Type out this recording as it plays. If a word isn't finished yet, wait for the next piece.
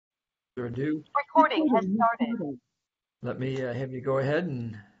Further ado, Recording has started. let me have you go ahead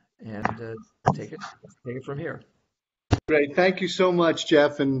and take it from here. Great. Thank you so much,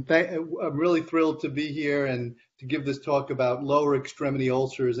 Jeff. And I'm really thrilled to be here and to give this talk about lower extremity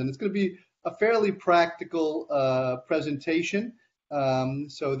ulcers. And it's going to be a fairly practical presentation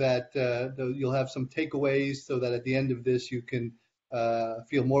so that you'll have some takeaways so that at the end of this you can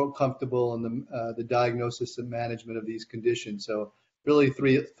feel more comfortable in the diagnosis and management of these conditions. So really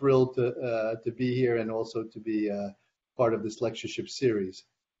thrilled to be here and also to be part of this lectureship series.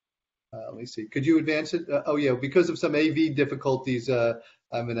 Let me see. Could you advance it? Oh, yeah. Because of some AV difficulties, I'm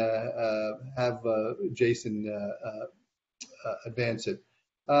going to have Jason advance it.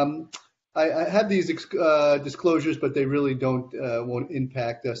 I have these disclosures, but they really won't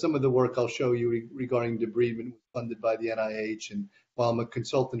impact some of the work I'll show you regarding debridement funded by the NIH. And while I'm a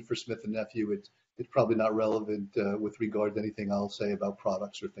consultant for Smith and Nephew, it's probably not relevant with regard to anything I'll say about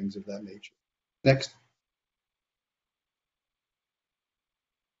products or things of that nature. Next.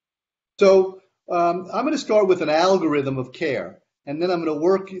 So I'm going to start with an algorithm of care, and then I'm going to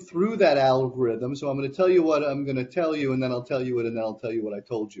work through that algorithm. So I'm going to tell you what I'm going to tell you, and then I'll tell you it, and then I'll tell you what I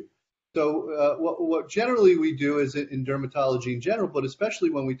told you. So what generally we do is in dermatology in general, but especially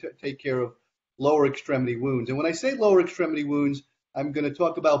when we take care of lower extremity wounds. And when I say lower extremity wounds, I'm going to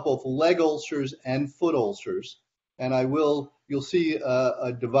talk about both leg ulcers and foot ulcers. And you'll see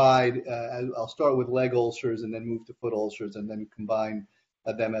a divide. I'll start with leg ulcers and then move to foot ulcers and then combine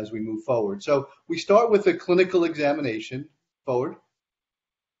them as we move forward. So we start with a clinical examination. Forward.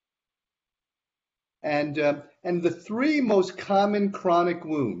 And the three most common chronic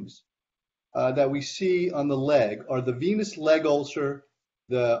wounds that we see on the leg are the venous leg ulcer,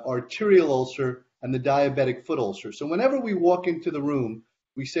 the arterial ulcer, and the diabetic foot ulcer. So whenever we walk into the room,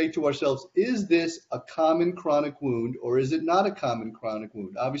 we say to ourselves, is this a common chronic wound or is it not a common chronic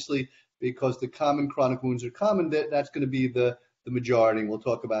wound? Obviously, because the common chronic wounds are common, that's going to be the majority, and we'll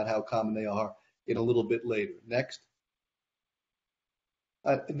talk about how common they are in a little bit later. Next.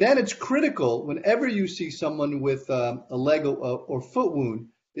 Then it's critical whenever you see someone with a leg or foot wound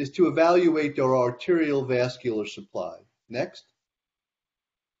is to evaluate their arterial vascular supply. Next.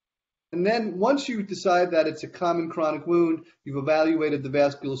 And then once you decide that it's a common chronic wound, you've evaluated the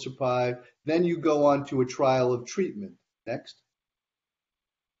vascular supply, then you go on to a trial of treatment. Next.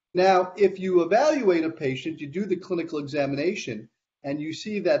 Now, if you evaluate a patient, you do the clinical examination, and you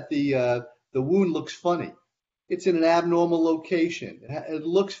see that the wound looks funny. It's in an abnormal location. It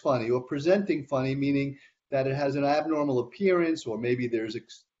looks funny or presenting funny, meaning that it has an abnormal appearance, or maybe there's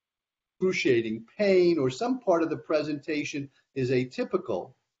excruciating pain, or some part of the presentation is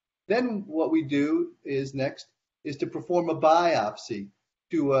atypical. Then what we do is next is to perform a biopsy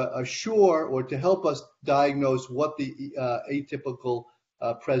to assure or to help us diagnose what the atypical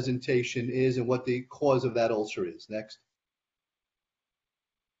presentation is and what the cause of that ulcer is. Next.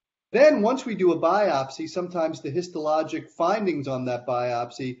 Then once we do a biopsy, sometimes the histologic findings on that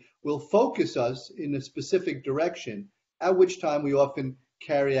biopsy will focus us in a specific direction, at which time we often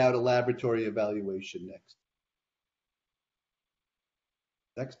carry out a laboratory evaluation. Next.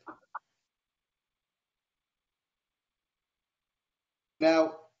 Next.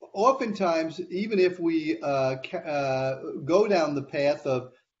 Now, oftentimes, even if we go down the path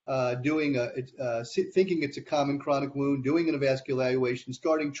of thinking it's a common chronic wound, doing an vascular evaluation,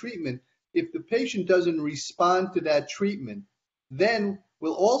 starting treatment, if the patient doesn't respond to that treatment, then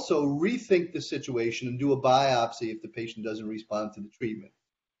we'll also rethink the situation and do a biopsy if the patient doesn't respond to the treatment.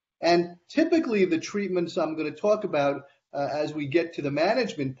 And typically the treatments I'm going to talk about as we get to the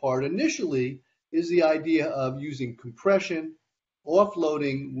management part initially is the idea of using compression,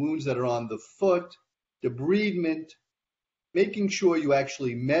 offloading wounds that are on the foot, debridement, making sure you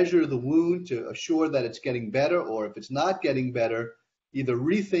actually measure the wound to assure that it's getting better, or if it's not getting better, either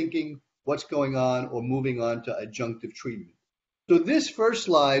rethinking what's going on or moving on to adjunctive treatment. So this first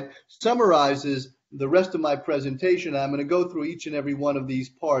slide summarizes the rest of my presentation. I'm going to go through each and every one of these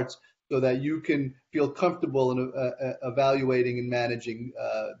parts so that you can feel comfortable in evaluating and managing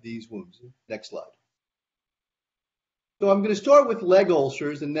these wounds. Next slide. So I'm going to start with leg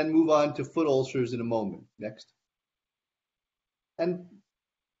ulcers and then move on to foot ulcers in a moment. Next. And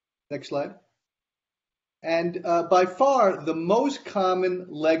next slide. And by far, the most common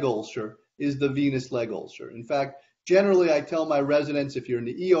leg ulcer is the venous leg ulcer. In fact, generally, I tell my residents, if you're in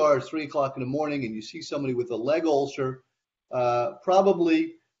the ER, it's 3 o'clock in the morning, and you see somebody with a leg ulcer,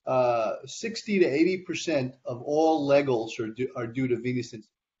 probably 60 to 80% of all leg ulcers are due to venous incidents.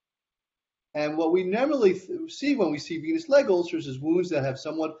 And what we normally see when we see venous leg ulcers is wounds that have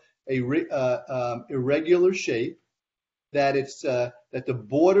somewhat irregular shape, that that the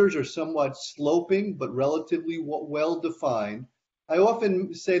borders are somewhat sloping but relatively well defined. I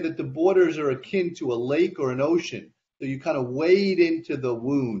often say that the borders are akin to a lake or an ocean. So you kind of wade into the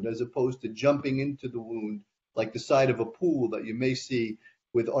wound as opposed to jumping into the wound like the side of a pool that you may see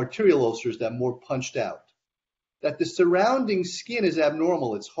with arterial ulcers that are more punched out. That the surrounding skin is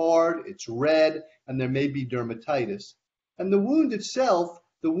abnormal. It's hard, it's red, and there may be dermatitis. And the wound itself,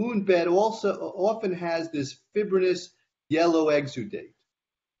 the wound bed also often has this fibrinous yellow exudate.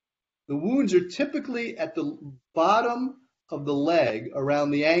 The wounds are typically at the bottom of the leg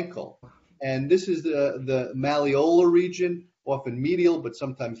around the ankle. And this is the malleolar region, often medial, but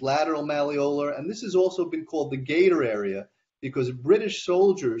sometimes lateral malleolar. And this has also been called the gaiter area because British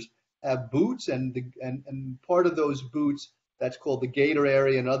soldiers have boots, and part of those boots, that's called the gaiter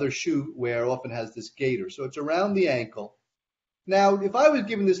area, and other shoe wear often has this gaiter. So it's around the ankle. Now, if I was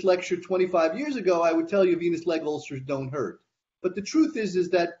giving this lecture 25 years ago, I would tell you venous leg ulcers don't hurt. But the truth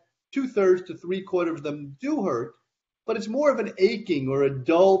is that 2/3 to 3/4 of them do hurt, but it's more of an aching or a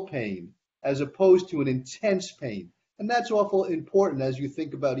dull pain as opposed to an intense pain. And that's awful important as you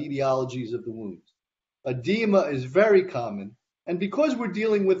think about etiologies of the wounds. Edema is very common. And because we're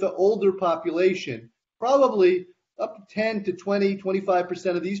dealing with an older population, probably up to 10 to 20,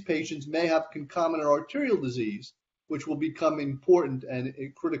 25% of these patients may have concomitant arterial disease, which will become important and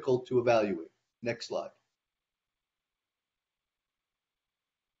critical to evaluate. Next slide.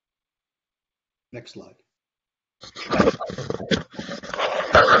 Next slide.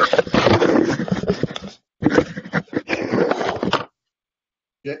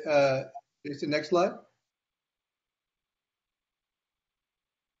 Jason, next slide.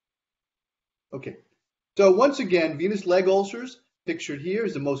 Okay, so once again, venous leg ulcers, pictured here,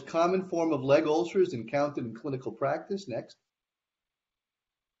 is the most common form of leg ulcers encountered in clinical practice. Next.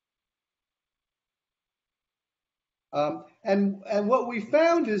 And what we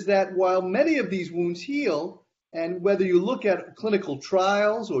found is that while many of these wounds heal, and whether you look at clinical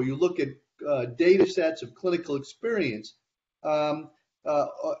trials or you look at data sets of clinical experience,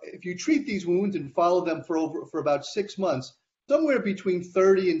 if you treat these wounds and follow them for about 6 months, somewhere between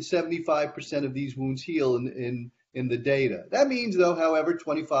 30 and 75% of these wounds heal in the data. That means, though, however,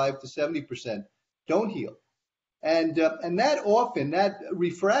 25 to 70% don't heal. And that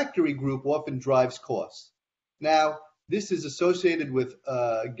refractory group often drives costs. Now, this is associated with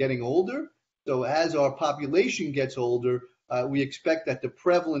getting older. So as our population gets older, we expect that the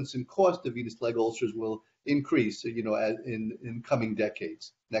prevalence and cost of venous leg ulcers will increase, in coming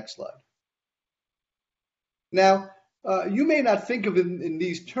decades. Next slide. Now, you may not think of it in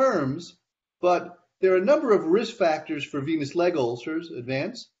these terms, but there are a number of risk factors for venous leg ulcers,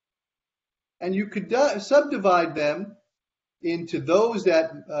 advance, and you could subdivide them into those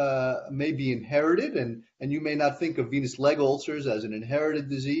that may be inherited, and you may not think of venous leg ulcers as an inherited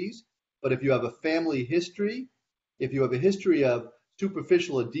disease, but if you have a family history, if you have a history of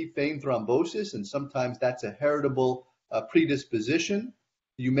superficial or deep vein thrombosis, and sometimes that's a heritable predisposition,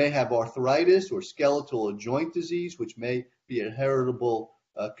 you may have arthritis or skeletal or joint disease, which may be a heritable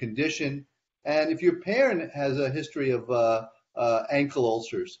condition. And if your parent has a history of ankle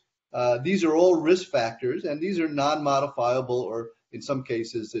ulcers, these are all risk factors, and these are non-modifiable or, in some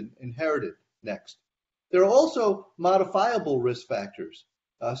cases, inherited. Next. There are also modifiable risk factors,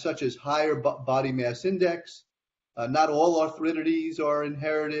 such as higher body mass index. Not all arthritides are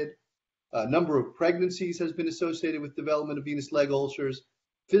inherited. A number of pregnancies has been associated with development of venous leg ulcers.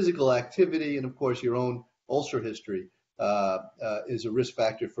 Physical activity, and of course your own ulcer history is a risk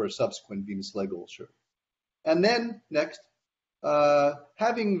factor for a subsequent venous leg ulcer. And then next,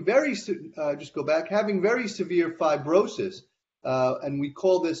 having very severe fibrosis, and we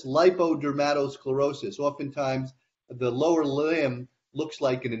call this lipodermatosclerosis. Oftentimes the lower limb looks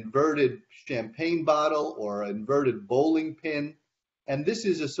like an inverted champagne bottle or an inverted bowling pin, and this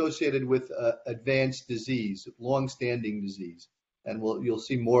is associated with advanced disease, long-standing disease. And you'll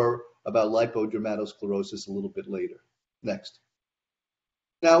see more about lipodermatosclerosis a little bit later. Next.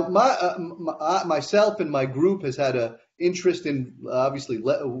 Now, myself and my group has had an interest in, obviously,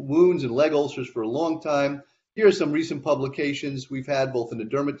 wounds and leg ulcers for a long time. Here are some recent publications we've had both in the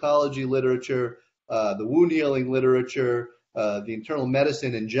dermatology literature, the wound healing literature, the internal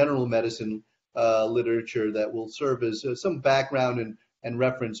medicine and general medicine literature that will serve as some background and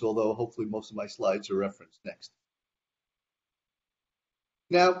reference, although hopefully most of my slides are referenced. Next.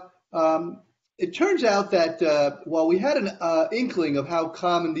 Now, it turns out that while we had an inkling of how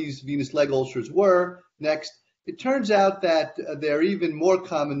common these venous leg ulcers were, next, it turns out that they're even more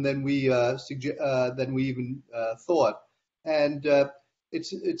common than we even thought, and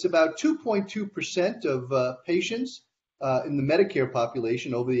it's about 2.2% of patients in the Medicare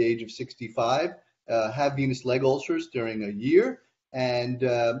population over the age of 65 have venous leg ulcers during a year, and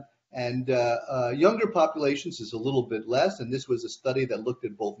younger populations is a little bit less. And this was a study that looked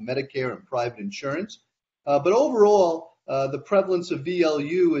at both Medicare and private insurance. But overall, the prevalence of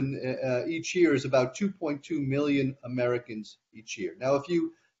VLU in each year is about 2.2 million Americans each year. Now, if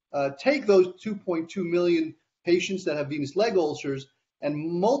you take those 2.2 million patients that have venous leg ulcers and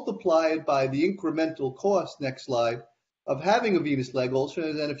multiply it by the incremental cost, next slide, of having a venous leg ulcer,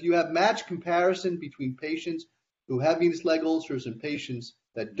 and then if you have matched comparison between patients who have venous leg ulcers and patients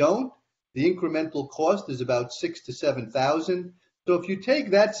that don't, the incremental cost is about 6,000 to 7,000. So if you take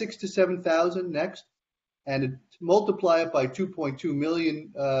that 6,000 to 7,000 next and multiply it by 2.2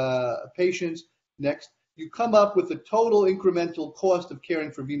 million patients next, you come up with a total incremental cost of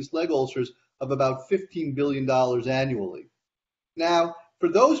caring for venous leg ulcers of about $15 billion annually. Now, for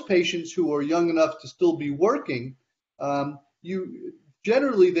those patients who are young enough to still be working,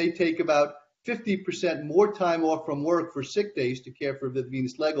 generally they take about 50% more time off from work for sick days to care for the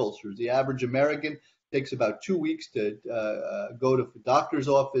venous leg ulcers. The average American takes about 2 weeks to go to the doctor's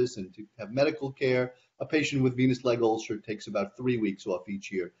office and to have medical care. A patient with venous leg ulcer takes about 3 weeks off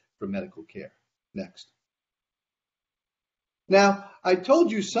each year for medical care. Next. Now, I told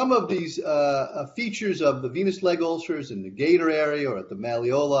you some of these features of the venous leg ulcers in the gator area or at the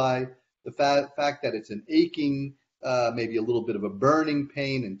malleoli, the fact that it's an aching, maybe a little bit of a burning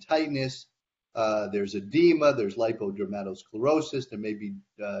pain and tightness. There's edema, there's lipodermatosclerosis, there may be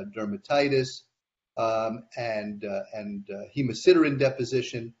dermatitis, and hemosiderin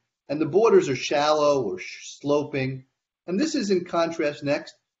deposition. And the borders are shallow or sloping. And this is in contrast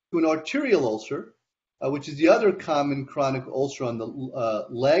next to an arterial ulcer, which is the other common chronic ulcer on the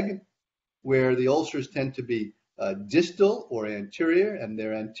leg, where the ulcers tend to be distal or anterior, and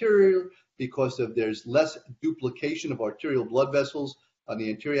they're anterior because there's less duplication of arterial blood vessels on the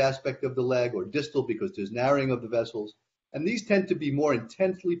anterior aspect of the leg, or distal because there's narrowing of the vessels. And these tend to be more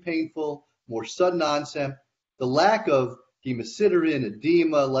intensely painful, more sudden onset. The lack of hemosiderin,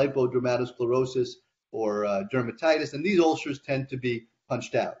 edema, lipodermatosclerosis, or dermatitis, and these ulcers tend to be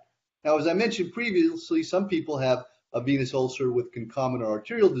punched out. Now, as I mentioned previously, some people have a venous ulcer with concomitant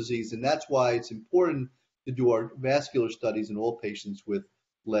arterial disease, and that's why it's important to do our vascular studies in all patients with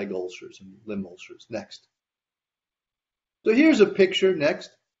leg ulcers and limb ulcers. Next. So here's a picture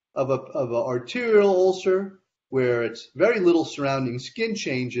next of an arterial ulcer where it's very little surrounding skin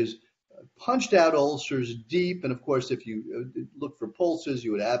changes, punched out ulcers deep, and of course if you look for pulses,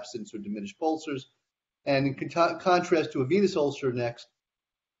 you would absence or diminished pulsars. And in contrast to a venous ulcer next,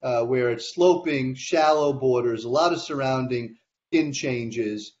 where it's sloping, shallow borders, a lot of surrounding skin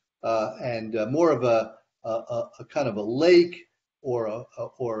changes, and more of a kind of a lake or a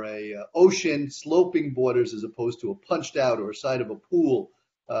ocean, sloping borders as opposed to a punched out or a side of a pool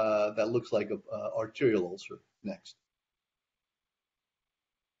that looks like an arterial ulcer. Next.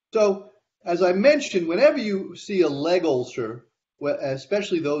 So, as I mentioned, whenever you see a leg ulcer,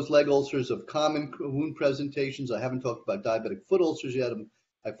 especially those leg ulcers of common wound presentations, I haven't talked about diabetic foot ulcers yet,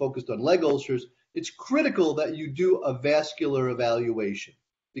 I focused on leg ulcers, it's critical that you do a vascular evaluation,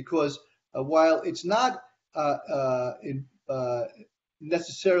 because while it's not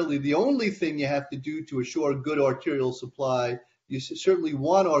necessarily the only thing you have to do to assure good arterial supply, you certainly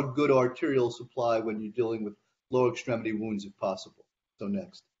want our good arterial supply when you're dealing with lower extremity wounds if possible. So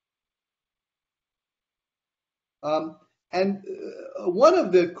next. And one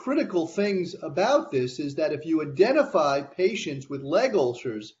of the critical things about this is that if you identify patients with leg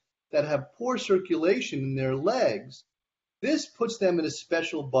ulcers that have poor circulation in their legs, this puts them in a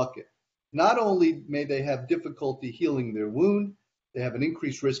special bucket. Not only may they have difficulty healing their wound, they have an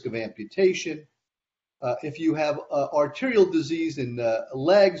increased risk of amputation. If you have arterial disease in the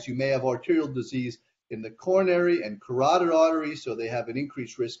legs, you may have arterial disease in the coronary and carotid arteries, so they have an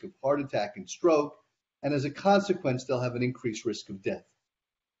increased risk of heart attack and stroke. And as a consequence, they'll have an increased risk of death.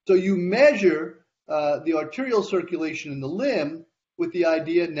 So you measure the arterial circulation in the limb with the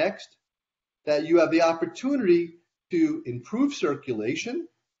idea next that you have the opportunity to improve circulation.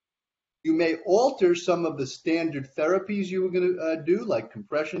 You may alter some of the standard therapies you were going to do, like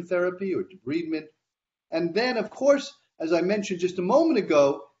compression therapy or debridement. And then, of course, as I mentioned just a moment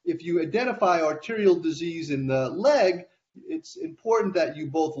ago, if you identify arterial disease in the leg, it's important that you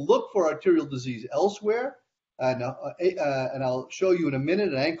both look for arterial disease elsewhere, and I'll show you in a minute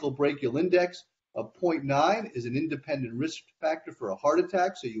an ankle brachial index of 0.9 is an independent risk factor for a heart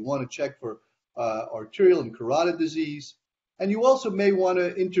attack, so you want to check for arterial and carotid disease. And you also may want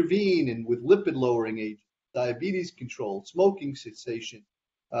to intervene with lipid lowering agents, diabetes control, smoking cessation,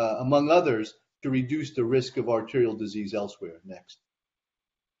 among others, to reduce the risk of arterial disease elsewhere. Next.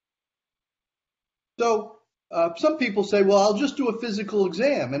 So some people say, well, I'll just do a physical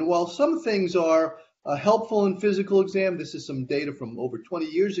exam. And while some things are helpful in physical exam, this is some data from over 20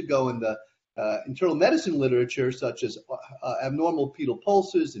 years ago in the internal medicine literature, such as abnormal pedal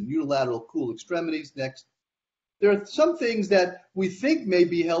pulses and unilateral cool extremities. Next. There are some things that we think may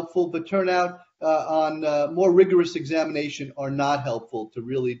be helpful, but turn out on more rigorous examination are not helpful to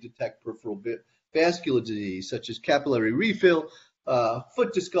really detect peripheral vascular disease, such as capillary refill,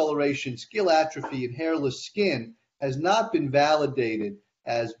 foot discoloration, skill atrophy, and hairless skin has not been validated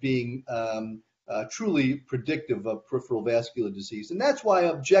as being truly predictive of peripheral vascular disease. And that's why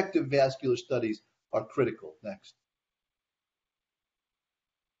objective vascular studies are critical. Next.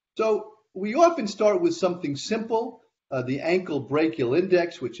 So we often start with something simple, the ankle brachial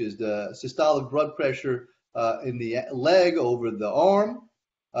index, which is the systolic blood pressure in the leg over the arm.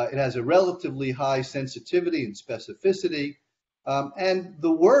 It has a relatively high sensitivity and specificity. And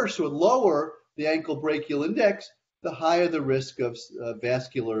the worse or lower the ankle brachial index, the higher the risk of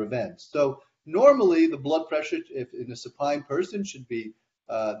vascular events. So normally the blood pressure if in a supine person should be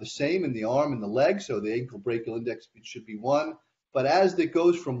the same in the arm and the leg, so the ankle brachial index should be 1. But as it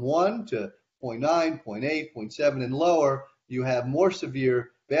goes from 1 to 0.9, 0.8, 0.7 and lower, you have more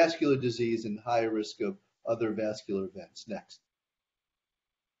severe vascular disease and higher risk of other vascular events. Next.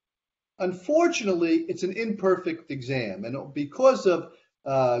 Unfortunately, it's an imperfect exam, and because of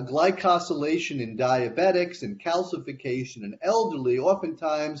glycosylation in diabetics and calcification in elderly,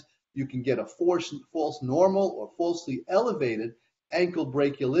 oftentimes you can get a false normal or falsely elevated ankle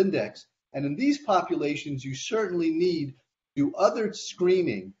brachial index. And in these populations, you certainly need to do other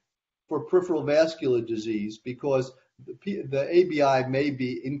screening for peripheral vascular disease because the ABI may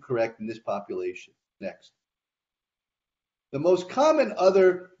be incorrect in this population. Next. The most common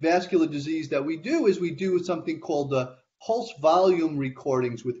other vascular disease that we do is we do something called the pulse volume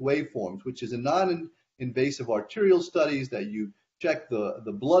recordings with waveforms, which is a non-invasive arterial studies that you check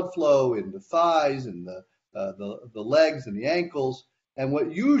the blood flow in the thighs and the legs and the ankles. And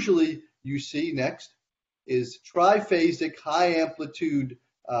what usually you see next is triphasic high amplitude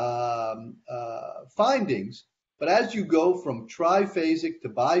findings. But as you go from triphasic to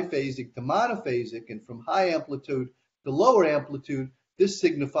biphasic to monophasic and from high amplitude to lower amplitude, this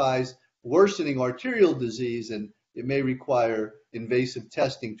signifies worsening arterial disease, and it may require invasive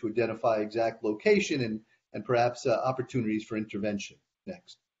testing to identify exact location and perhaps opportunities for intervention.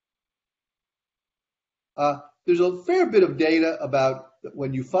 Next. There's a fair bit of data about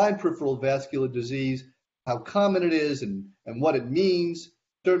when you find peripheral vascular disease, how common it is and what it means.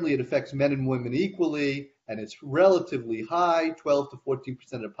 Certainly it affects men and women equally, and it's relatively high, 12 to 14%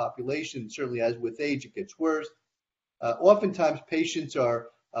 of the population. Certainly as with age, it gets worse. Oftentimes patients are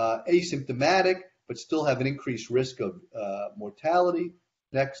asymptomatic, but still have an increased risk of mortality.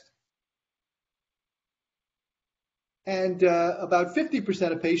 Next. And about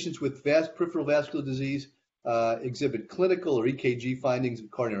 50% of patients with peripheral vascular disease exhibit clinical or EKG findings of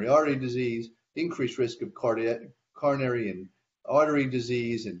coronary artery disease, increased risk of coronary and artery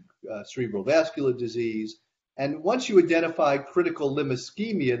disease and cerebral vascular disease. And once you identify critical limb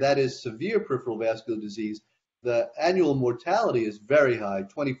ischemia, that is severe peripheral vascular disease, the annual mortality is very high,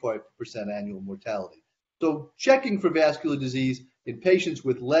 25% annual mortality. So checking for vascular disease in patients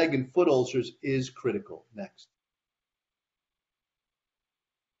with leg and foot ulcers is critical. Next.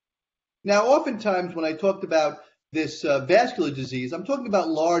 Now, oftentimes when I talked about this vascular disease, I'm talking about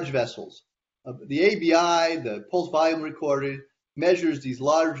large vessels. The ABI, the pulse volume recorder, measures these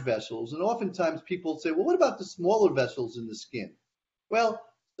large vessels. And oftentimes people say, well, what about the smaller vessels in the skin? Well,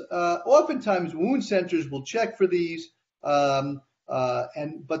 oftentimes wound centers will check for these, but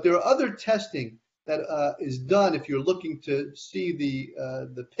there are other testing that is done if you're looking to see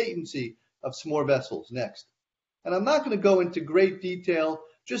the patency of small vessels. Next. And I'm not going to go into great detail,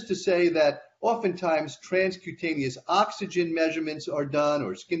 just to say that oftentimes transcutaneous oxygen measurements are done,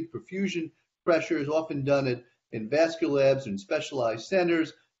 or skin perfusion pressure is often done in vascular labs and specialized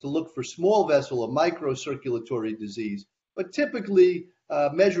centers to look for small vessel or microcirculatory disease. But typically,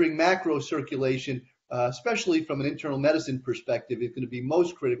 measuring macrocirculation, especially from an internal medicine perspective, is going to be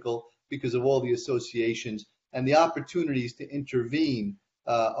most critical because of all the associations, and the opportunities to intervene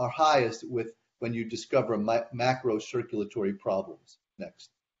are highest when you discover macrocirculatory problems. Next.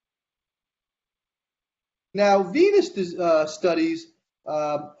 Now, venous studies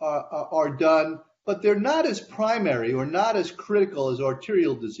are done, but they're not as primary or not as critical as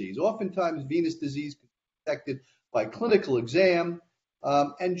arterial disease. Oftentimes, venous disease can be detected by clinical exam,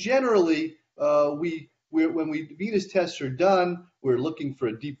 and generally, when venous tests are done, we're looking for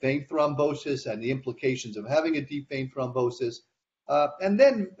a deep vein thrombosis and the implications of having a deep vein thrombosis. And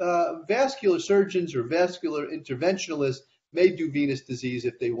then vascular surgeons or vascular interventionalists may do venous disease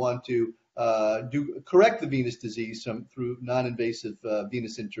if they want to correct the venous disease through non-invasive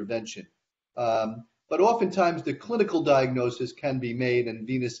venous intervention. But oftentimes the clinical diagnosis can be made, and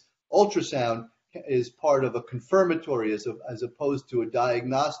venous ultrasound is part of a confirmatory as opposed to a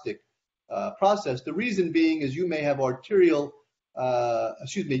diagnostic process. The reason being is you may have you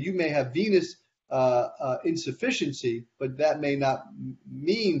may have venous insufficiency, but that may not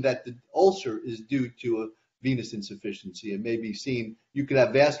mean that the ulcer is due to a venous insufficiency. It may be seen, you could have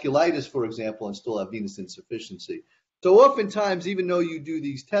vasculitis, for example, and still have venous insufficiency. So oftentimes, even though you do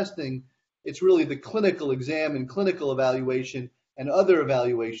these testing, it's really the clinical exam and clinical evaluation and other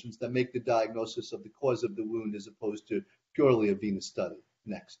evaluations that make the diagnosis of the cause of the wound as opposed to purely a venous study.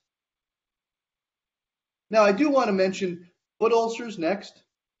 Next. Now, I do want to mention foot ulcers next.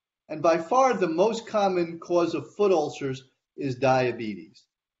 And by far the most common cause of foot ulcers is diabetes.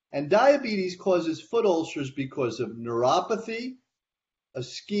 And diabetes causes foot ulcers because of neuropathy,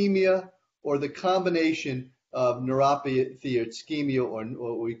 ischemia, or the combination of neuropathy, ischemia, or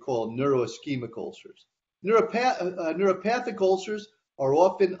what we call neuroischemic ulcers. Neuropathic ulcers are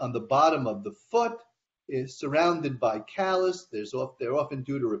often on the bottom of the foot, is surrounded by callus. They're often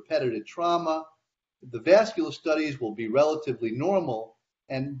due to repetitive trauma. The vascular studies will be relatively normal,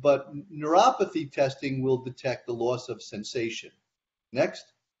 but neuropathy testing will detect the loss of sensation.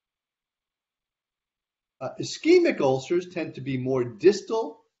 Next. Ischemic ulcers tend to be more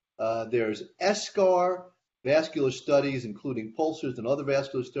distal. There's eschar. Vascular studies, including pulsars and other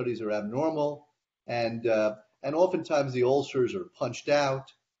vascular studies, are abnormal, and oftentimes the ulcers are punched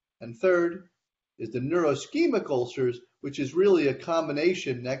out. And third is the neuroischemic ulcers, which is really a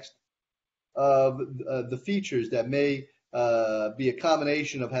combination next of the features that may be a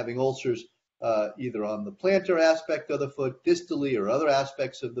combination of having ulcers either on the plantar aspect of the foot, distally, or other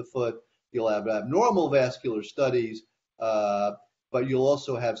aspects of the foot. You'll have abnormal vascular studies, but you'll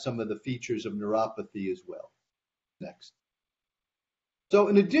also have some of the features of neuropathy as well. Next. So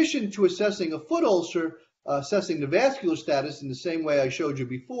in addition to assessing a foot ulcer, assessing the vascular status in the same way I showed you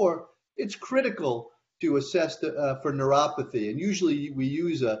before, it's critical to assess for neuropathy. And usually we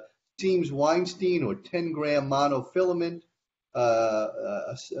use a Siemens-Weinstein or 10-gram monofilament.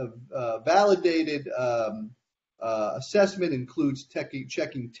 Validated assessment includes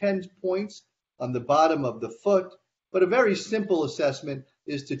checking 10 points on the bottom of the foot, but a very simple assessment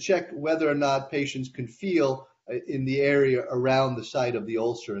is to check whether or not patients can feel in the area around the site of the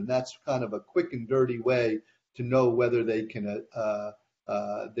ulcer, and that's kind of a quick and dirty way to know whether they can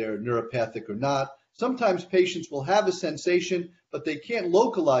they're neuropathic or not. Sometimes patients will have a sensation, but they can't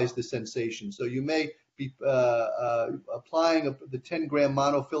localize the sensation, so you may be applying the 10-gram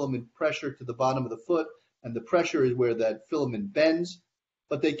monofilament pressure to the bottom of the foot, and the pressure is where that filament bends,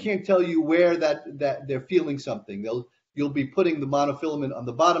 but they can't tell you where that they're feeling something. You'll be putting the monofilament on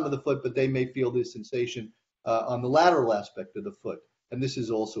the bottom of the foot, but they may feel this sensation on the lateral aspect of the foot, and this is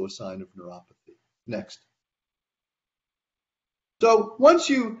also a sign of neuropathy. Next. So once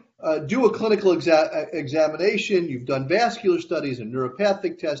you do a clinical examination, you've done vascular studies and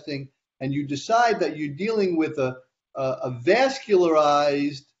neuropathic testing, and you decide that you're dealing with a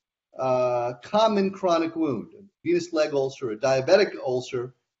vascularized common chronic wound, a venous leg ulcer, a diabetic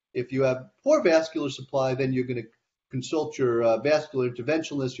ulcer. If you have poor vascular supply, then you're going to consult your vascular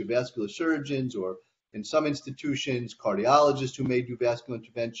interventionalists, your vascular surgeons, or in some institutions, cardiologists who may do vascular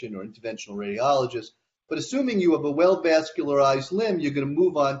intervention or interventional radiologists. But assuming you have a well-vascularized limb, you're going to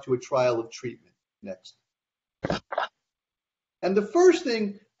move on to a trial of treatment. Next. And the first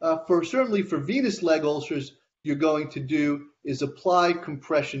thing, certainly for venous leg ulcers, you're going to do is apply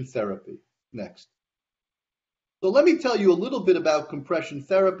compression therapy. Next. So let me tell you a little bit about compression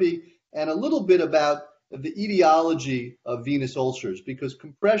therapy and a little bit about the etiology of venous ulcers, because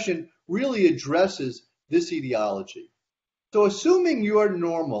compression really addresses this etiology. So assuming you're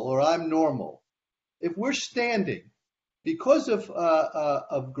normal or I'm normal, if we're standing, because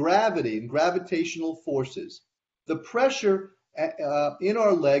of gravity and gravitational forces, the pressure in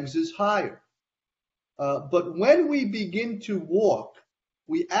our legs is higher. But when we begin to walk,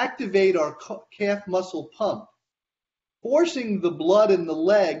 we activate our calf muscle pump, forcing the blood in the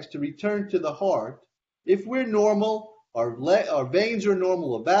legs to return to the heart. If we're normal, our veins are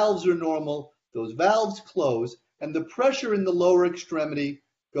normal, our valves are normal, those valves close, and the pressure in the lower extremity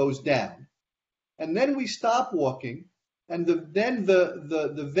goes down. And then we stop walking, and then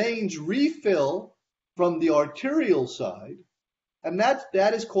the veins refill from the arterial side, and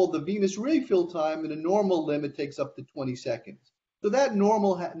that is called the venous refill time. In a normal limb, it takes up to 20 seconds. So that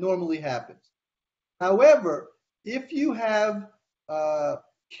normally happens. However, if you have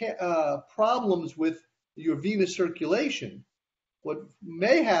problems with your venous circulation, what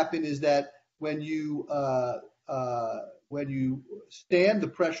may happen is that when you stand, the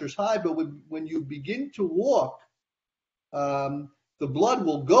pressure's high, but when you begin to walk, the blood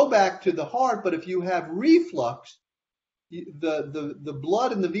will go back to the heart. But if you have reflux, the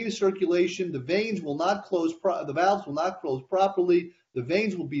blood in the venous circulation, the veins will not close, the valves will not close properly, the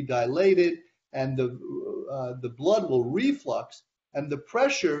veins will be dilated, and the blood will reflux, and the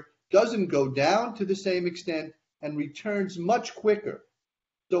pressure doesn't go down to the same extent and returns much quicker.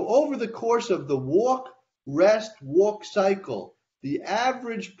 So over the course of the walk, rest, walk cycle, the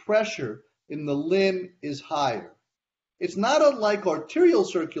average pressure in the limb is higher. It's not unlike arterial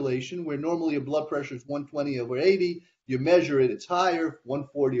circulation, where normally your blood pressure is 120/80. You measure it, it's higher,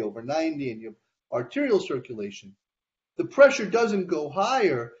 140/90, and you have arterial circulation. The pressure doesn't go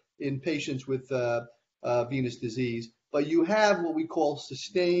higher in patients with venous disease, but you have what we call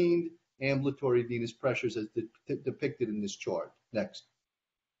sustained ambulatory venous pressures as depicted in this chart. Next.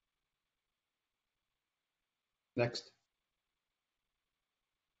 Next.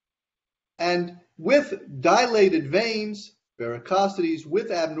 And with dilated veins, varicosities,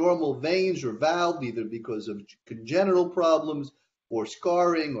 with abnormal veins or valve, either because of congenital problems or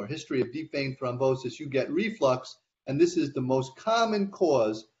scarring or history of deep vein thrombosis, you get reflux, and this is the most common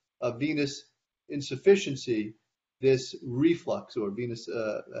cause of venous insufficiency, this reflux or venous,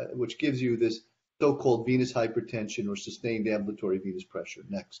 which gives you this so-called venous hypertension or sustained ambulatory venous pressure.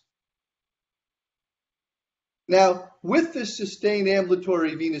 Next. Now, with this sustained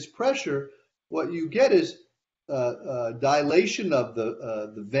ambulatory venous pressure, what you get is dilation of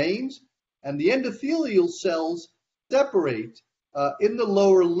the veins, and the endothelial cells separate in the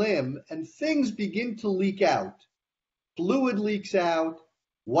lower limb, and things begin to leak out. Fluid leaks out,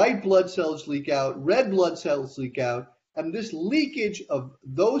 white blood cells leak out, red blood cells leak out, and this leakage of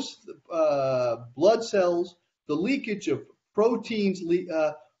those blood cells, the leakage of proteins lead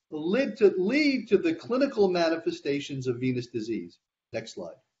to the clinical manifestations of venous disease. Next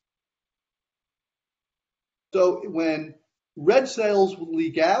slide. So when red cells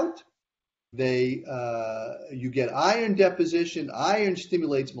leak out, you get iron deposition. Iron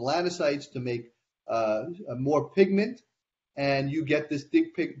stimulates melanocytes to make more pigment, and you get this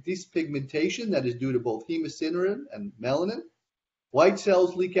dyspigmentation that is due to both hemosiderin and melanin. White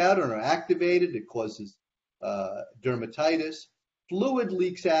cells leak out and are activated. It causes dermatitis. Fluid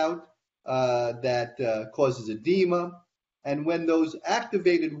leaks out that causes edema. And when those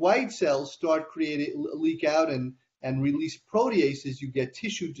activated white cells start leak out and release proteases, you get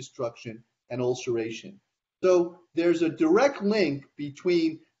tissue destruction and ulceration. So there's a direct link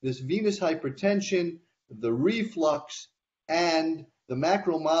between this venous hypertension, the reflux, and the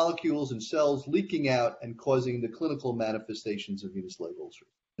macromolecules and cells leaking out and causing the clinical manifestations of venous leg ulcers.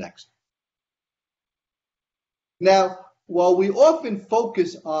 Next. Now, while we often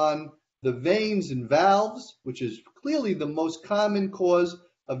focus on the veins and valves, which is clearly the most common cause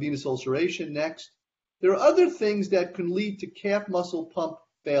of venous ulceration, next, there are other things that can lead to calf muscle pump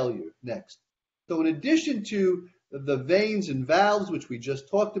failure. Next. So in addition to the veins and valves, which we just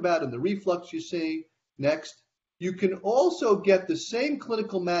talked about, and the reflux you see, next, you can also get the same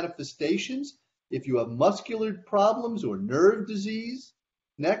clinical manifestations if you have muscular problems or nerve disease.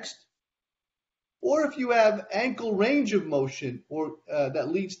 Next. Or if you have ankle range of motion or that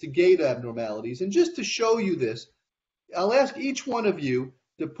leads to gait abnormalities. And just to show you this, I'll ask each one of you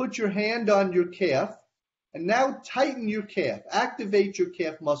to put your hand on your calf and now tighten your calf, activate your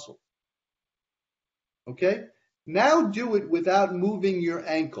calf muscle. Okay? Now do it without moving your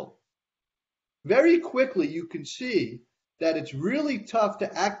ankle. Very quickly you can see that it's really tough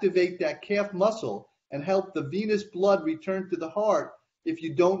to activate that calf muscle and help the venous blood return to the heart if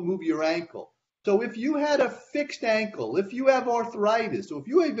you don't move your ankle. So if you had a fixed ankle, if you have arthritis, or if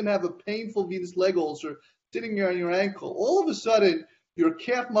you even have a painful venous leg ulcer sitting on your ankle, all of a sudden your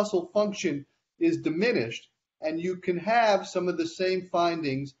calf muscle function is diminished, and you can have some of the same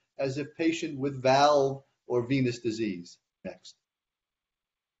findings as a patient with valve or venous disease. Next.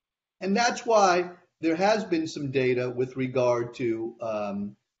 And that's why there has been some data with regard to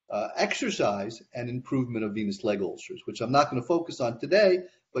exercise and improvement of venous leg ulcers, which I'm not going to focus on today,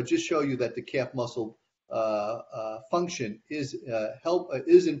 but just show you that the calf muscle function is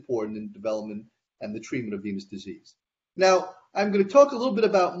important in development and the treatment of venous disease. Now, I'm going to talk a little bit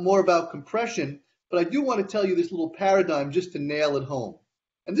more about compression, but I do want to tell you this little paradigm just to nail it home.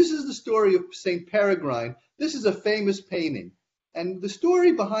 And this is the story of St. Peregrine. This is a famous painting. And the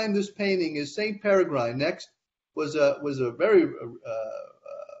story behind this painting is St. Peregrine, next, was a very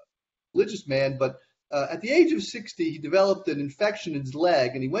religious man, but at the age of 60, he developed an infection in his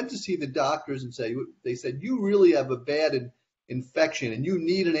leg, and he went to see the doctors, and they said, you really have a bad infection, and you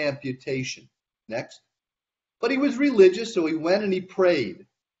need an amputation. Next. But he was religious, so he went and he prayed.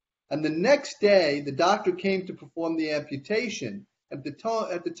 And the next day, the doctor came to perform the amputation. At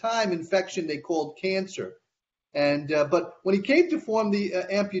the time, infection they called cancer. But when he came to perform the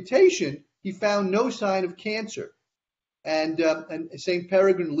amputation, he found no sign of cancer. And St.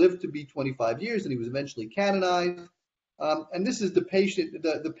 Peregrine lived to be 25 years, and he was eventually canonized. And this is the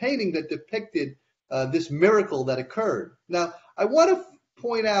painting that depicted this miracle that occurred. Now, I want to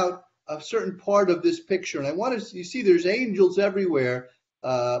point out a certain part of this picture, and you see there's angels everywhere,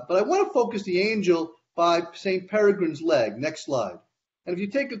 but I want to focus the angel by St. Peregrine's leg. Next slide. And if you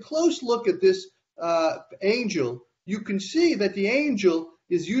take a close look at this angel, you can see that the angel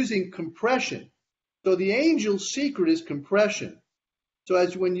is using compression. So the angel's secret is compression. So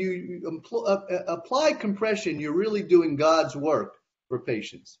when you apply compression, you're really doing God's work for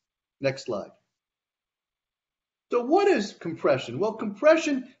patients. Next slide. So what is compression? Well,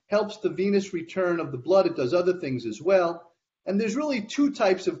 compression helps the venous return of the blood. It does other things as well. And there's really two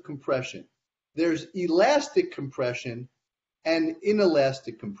types of compression. There's elastic compression and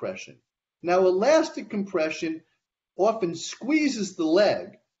inelastic compression. Now, elastic compression often squeezes the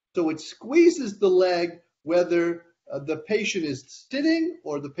leg. So it squeezes the leg whether the patient is sitting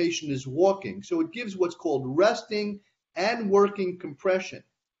or the patient is walking. So it gives what's called resting and working compression.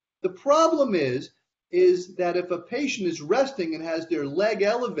 The problem is that if a patient is resting and has their leg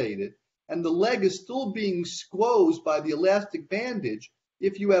elevated and the leg is still being squeezed by the elastic bandage,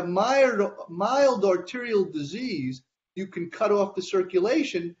 if you have mild arterial disease, you can cut off the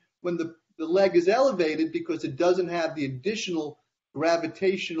circulation when the leg is elevated because it doesn't have the additional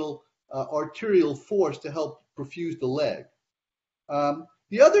gravitational arterial force to help perfuse the leg.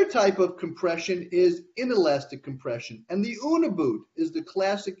 The other type of compression is inelastic compression, and the Uniboot is the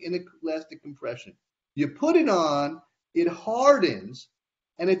classic inelastic compression. You put it on, it hardens,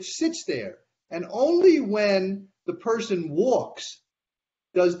 and it sits there. And only when the person walks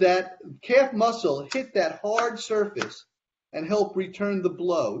does that calf muscle hit that hard surface and help return the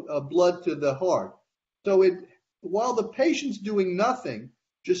blood to the heart. So while the patient's doing nothing,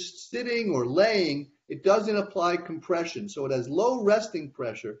 just sitting or laying, it doesn't apply compression. So it has low resting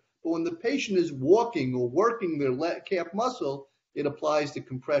pressure, but when the patient is walking or working their calf muscle, it applies the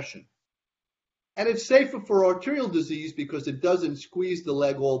compression. And it's safer for arterial disease because it doesn't squeeze the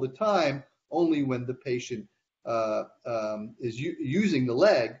leg all the time, only when the patient is using the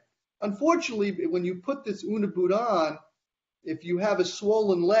leg. Unfortunately, when you put this Uniboot on, if you have a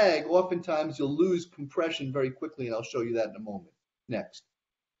swollen leg, oftentimes you'll lose compression very quickly, and I'll show you that in a moment. Next.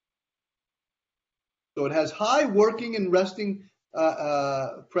 So it has high working and resting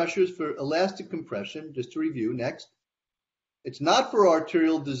pressures for elastic compression, just to review. Next. It's not for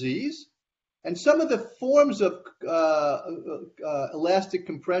arterial disease. And some of the forms of elastic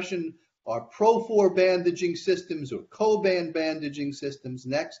compression are Pro-4 bandaging systems or Co-band bandaging systems.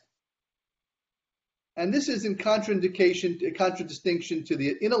 Next. And this is in contradistinction to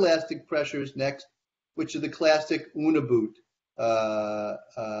the inelastic pressures, next, which are the classic Uniboot.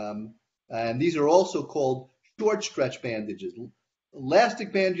 And these are also called short stretch bandages.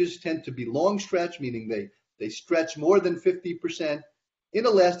 Elastic bandages tend to be long stretch, meaning they stretch more than 50%.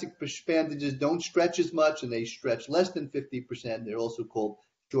 Inelastic bandages don't stretch as much, and they stretch less than 50%. They're also called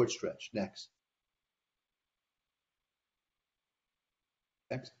short stretch. Next.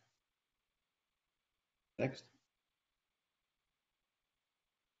 Next. Next.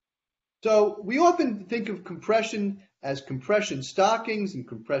 So we often think of compression as compression stockings and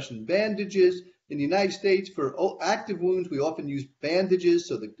compression bandages. In the United States, for active wounds, we often use bandages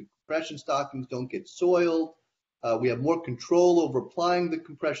so that the compression stockings don't get soiled. We have more control over applying the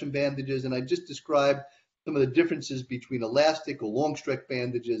compression bandages, and I just described some of the differences between elastic or long stretch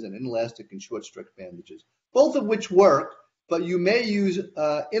bandages and inelastic and short stretch bandages, both of which work, but you may use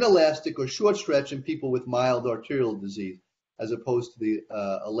inelastic or short stretch in people with mild arterial disease as opposed to the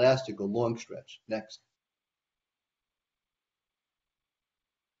elastic or long stretch. Next.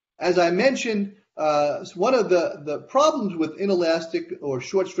 As I mentioned, one of the problems with inelastic or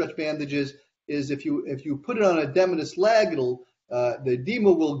short stretch bandages is if you put it on a edematous leg, the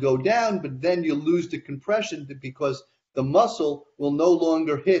edema will go down, but then you lose the compression because the muscle will no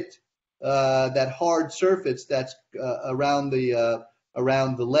longer hit that hard surface that's around the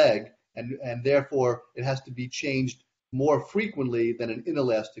leg, and therefore it has to be changed more frequently than an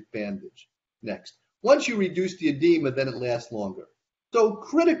inelastic bandage. Next. Once you reduce the edema, then it lasts longer. So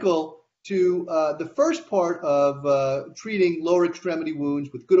critical to the first part of treating lower extremity wounds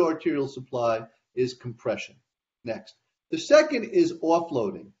with good arterial supply is compression. Next. The second is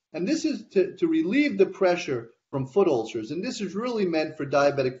offloading. And this is to relieve the pressure from foot ulcers. And this is really meant for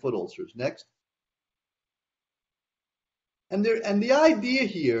diabetic foot ulcers. Next. And the idea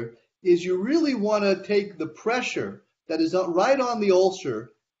here is you really want to take the pressure that is right on the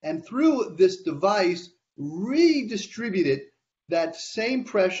ulcer and through this device redistribute it, that same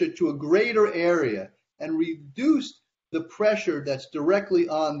pressure, to a greater area and reduce the pressure that's directly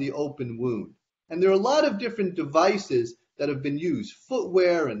on the open wound. And there are a lot of different devices that have been used,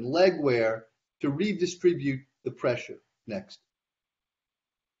 footwear and leg wear, to redistribute the pressure. Next.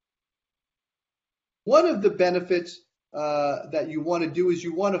 One of the benefits that you want to do is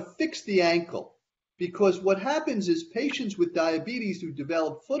you want to fix the ankle, because what happens is patients with diabetes who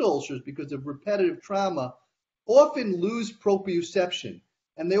develop foot ulcers because of repetitive trauma often lose proprioception,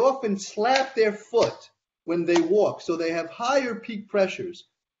 and they often slap their foot when they walk, so they have higher peak pressures.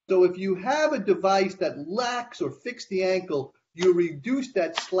 So if you have a device that lacks or fix the ankle, you reduce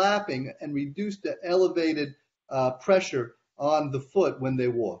that slapping and reduce the elevated pressure on the foot when they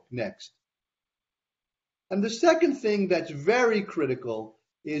walk. Next. And the second thing that's very critical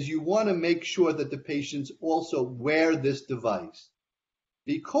is you want to make sure that the patients also wear this device,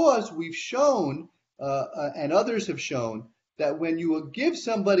 because we've shown and others have shown that when you give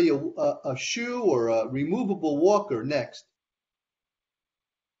somebody a shoe or a removable walker, next,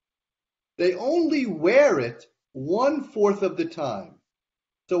 they only wear it 1/4 of the time.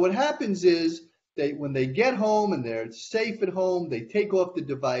 So what happens is when they get home and they're safe at home, they take off the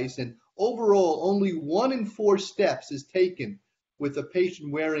device, and overall only 1 in 4 steps is taken with a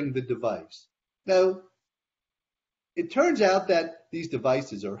patient wearing the device. Now, it turns out that these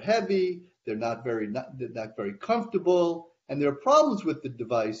devices are heavy, they're not very comfortable, and there are problems with the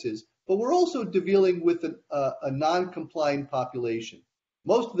devices, but we're also dealing with a non-compliant population.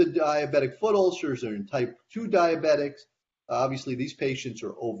 Most of the diabetic foot ulcers are in type 2 diabetics. Obviously, these patients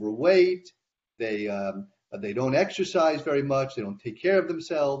are overweight, they don't exercise very much, they don't take care of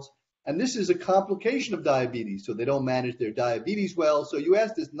themselves, and this is a complication of diabetes, so they don't manage their diabetes well. So you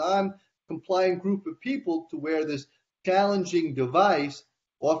ask this non-compliant group of people to wear this challenging device,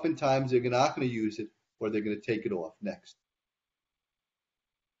 oftentimes they're not going to use it, or they're going to take it off. Next.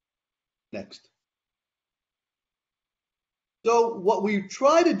 Next. So what we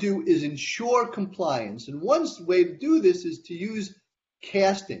try to do is ensure compliance, and one way to do this is to use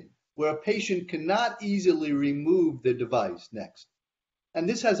casting, where a patient cannot easily remove the device. Next. And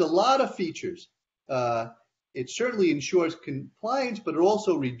this has a lot of features. It certainly ensures compliance, but it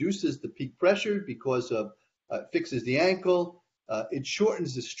also reduces the peak pressure because of fixes the ankle. It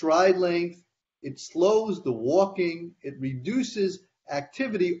shortens the stride length. It slows the walking. It reduces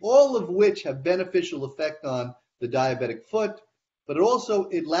activity, all of which have beneficial effect on the diabetic foot. But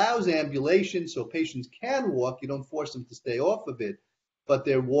it allows ambulation, so patients can walk. You don't force them to stay off of it, but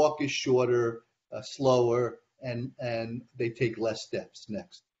their walk is shorter, slower, and they take less steps.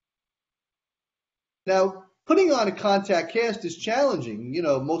 Next. Now, putting on a contact cast is challenging. You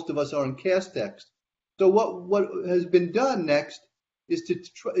know, most of us aren't cast techs. So what has been done next is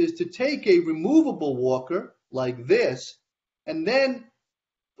to take a removable walker like this, and then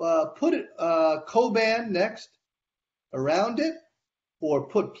put Coban next around it, or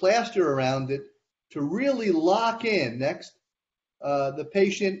put plaster around it to really lock in next the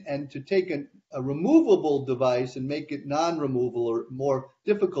patient, and to take a removable device and make it non-removable or more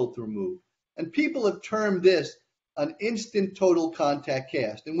difficult to remove. And people have termed this an instant total contact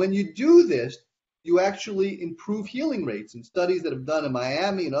cast. And when you do this, you actually improve healing rates. And studies that have done in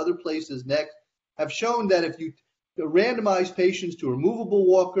Miami and other places next have shown that if you randomize patients to a removable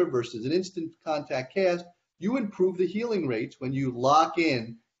walker versus an instant contact cast, you improve the healing rates when you lock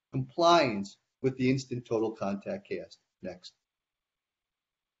in compliance with the instant total contact cast. Next.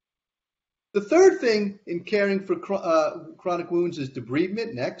 The third thing in caring for chronic wounds is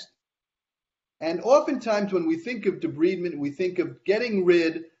debridement. Next. And oftentimes when we think of debridement, we think of getting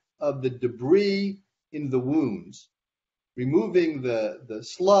rid of the debris in the wounds, removing the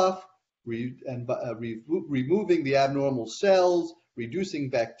slough, removing the abnormal cells,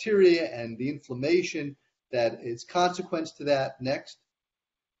 reducing bacteria and the inflammation that is consequence to that. Next.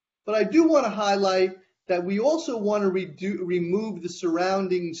 But I do want to highlight that we also want to remove the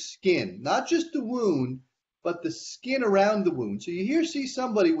surrounding skin, not just the wound, but the skin around the wound. So you see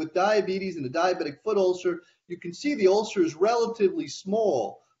somebody with diabetes and a diabetic foot ulcer, you can see the ulcer is relatively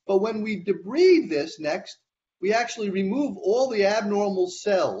small. But when we debride this next, we actually remove all the abnormal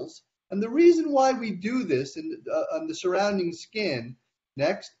cells. And the reason why we do this on the surrounding skin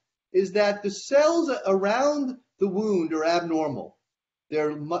next is that the cells around the wound are abnormal.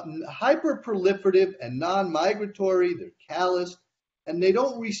 They're hyperproliferative and non-migratory, they're calloused, and they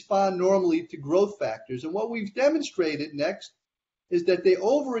don't respond normally to growth factors. And what we've demonstrated next is that they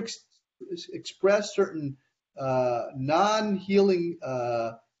overexpress certain non-healing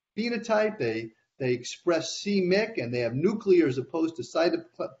phenotype. They express c-Myc, and they have nuclear as opposed to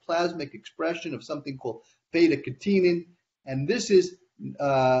cytoplasmic expression of something called beta-catenin, and this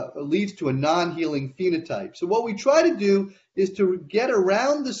leads to a non-healing phenotype. So what we try to do is to get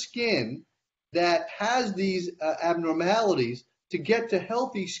around the skin that has these abnormalities to get to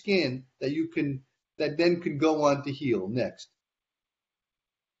healthy skin that then can go on to heal next.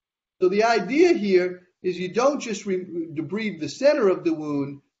 So the idea here is you don't just debride the center of the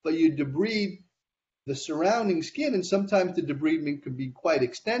wound, but you debride the surrounding skin, and sometimes the debridement can be quite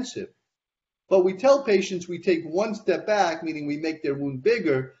extensive. But we tell patients we take one step back, meaning we make their wound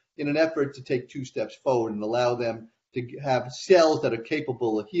bigger in an effort to take 2 steps forward and allow them to have cells that are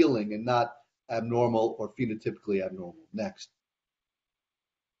capable of healing and not abnormal or phenotypically abnormal. Next.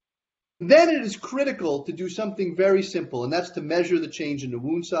 Then it is critical to do something very simple, and that's to measure the change in the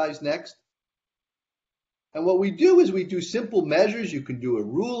wound size next. And what we do is we do simple measures. You can do a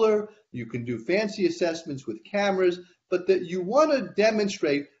ruler, you can do fancy assessments with cameras, but that you want to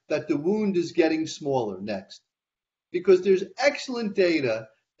demonstrate that the wound is getting smaller next. Because there's excellent data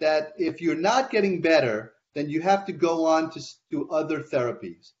that if you're not getting better, then you have to go on to do other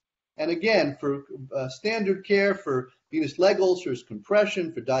therapies. And again, for standard care for venous leg ulcers,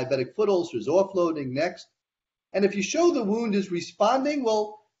 compression, for diabetic foot ulcers, offloading next. And if you show the wound is responding,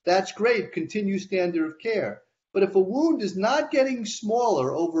 well, that's great, continue standard of care. But if a wound is not getting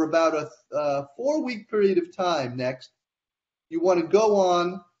smaller over about a 4-week period of time next, you want to go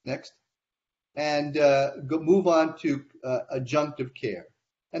on next and move on to adjunctive care.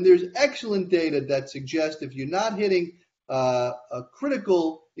 And there's excellent data that suggests if you're not hitting a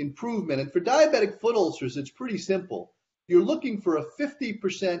critical improvement, and for diabetic foot ulcers, it's pretty simple. You're looking for a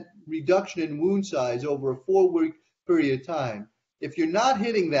 50% reduction in wound size over a 4-week period of time. If you're not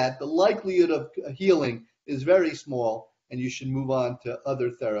hitting that, the likelihood of healing is very small, and you should move on to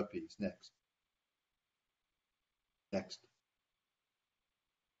other therapies next. Next.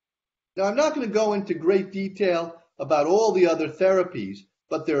 Now, I'm not going to go into great detail about all the other therapies,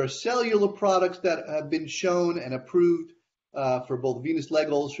 but there are cellular products that have been shown and approved for both venous leg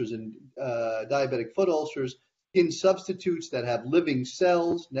ulcers and diabetic foot ulcers, skin substitutes that have living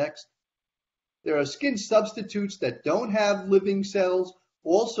cells next. There are skin substitutes that don't have living cells,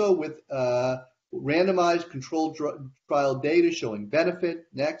 also with randomized controlled trial data showing benefit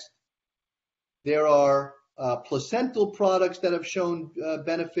next. There are placental products that have shown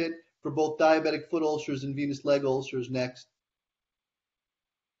benefit for both diabetic foot ulcers and venous leg ulcers next.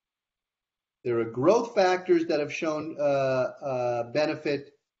 There are growth factors that have shown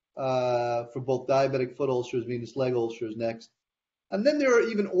benefit for both diabetic foot ulcers, venous leg ulcers next. And then there are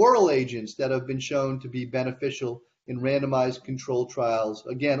even oral agents that have been shown to be beneficial in randomized controlled trials.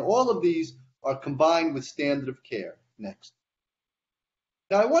 Again, all of these are combined with standard of care next.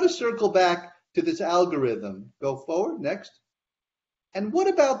 Now I want to circle back to this algorithm. Go forward, next. And what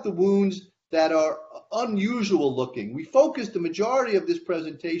about the wounds that are unusual looking? We focused the majority of this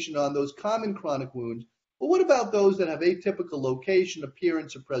presentation on those common chronic wounds, but what about those that have atypical location,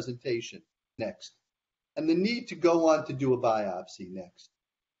 appearance, or presentation? Next. And the need to go on to do a biopsy next.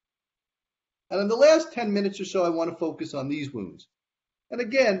 And in the last 10 minutes or so, I want to focus on these wounds. And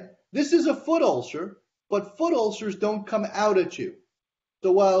again, this is a foot ulcer, but foot ulcers don't come out at you.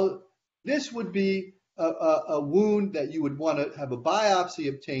 So while this would be a wound that you would want to have a biopsy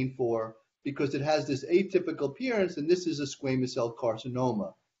obtained for because it has this atypical appearance, and this is a squamous cell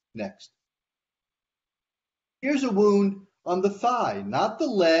carcinoma. Next. Here's a wound on the thigh, not the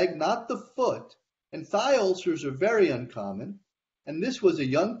leg, not the foot. And thigh ulcers are very uncommon. And this was a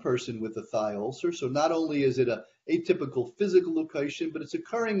young person with a thigh ulcer. So not only is it an atypical physical location, but it's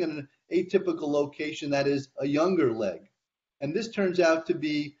occurring in an atypical location that is a younger leg. And this turns out to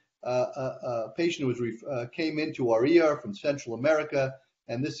be a patient who came into our ER from Central America.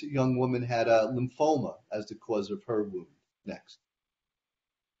 And this young woman had a lymphoma as the cause of her wound. Next.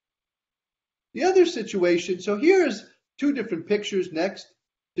 The other situation, so here's 2 different pictures next.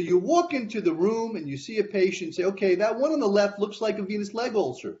 So you walk into the room and you see a patient, say, okay, that one on the left looks like a venous leg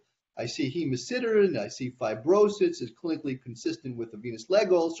ulcer. I see hemosiderin, I see fibrosis, it's clinically consistent with a venous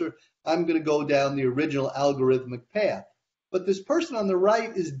leg ulcer. I'm going to go down the original algorithmic path. But this person on the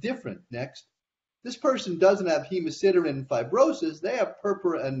right is different. Next. This person doesn't have hemosiderin and fibrosis, they have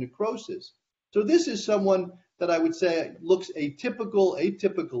purpura and necrosis. So this is someone that I would say looks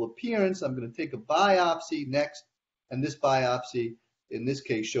atypical appearance. I'm going to take a biopsy next, and this biopsy, in this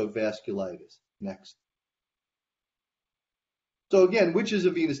case, showed vasculitis. Next. So again, which is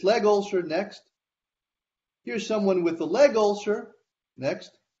a venous leg ulcer? Next. Here's someone with a leg ulcer.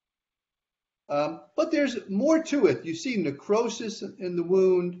 Next. But there's more to it. You see necrosis in the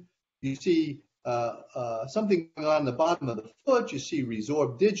wound. You see something going on the bottom of the foot. You see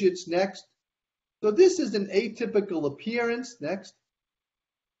resorbed digits. Next. So this is an atypical appearance. Next.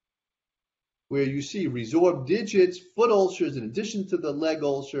 Where you see resorbed digits, foot ulcers in addition to the leg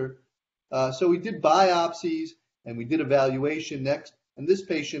ulcer. So we did biopsies and we did evaluation. Next. And this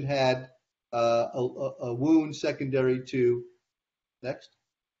patient had a wound secondary to, next,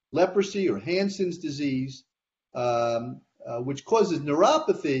 leprosy or Hansen's disease, which causes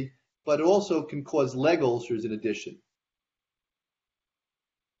neuropathy, but also can cause leg ulcers in addition.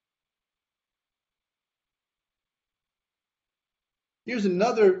 Here's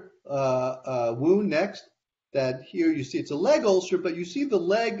another wound next, that here you see it's a leg ulcer, but you see the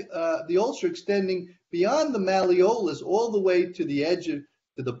leg, the ulcer extending beyond the malleolus all the way to the edge of,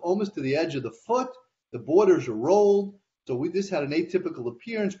 almost to the edge of the foot. The borders are rolled. So this had an atypical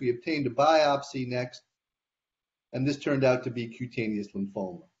appearance. We obtained a biopsy next, and this turned out to be cutaneous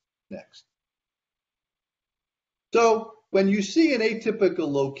lymphoma next. So when you see an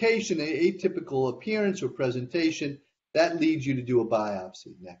atypical location, an atypical appearance or presentation, that leads you to do a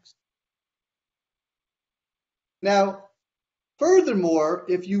biopsy next. Now, furthermore,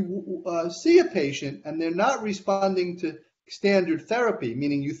 if you see a patient and they're not responding to standard therapy,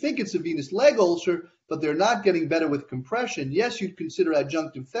 meaning you think it's a venous leg ulcer, but they're not getting better with compression, yes, you'd consider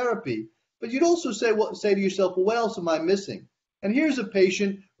adjunctive therapy, but you'd also say to yourself, well, what else am I missing? And here's a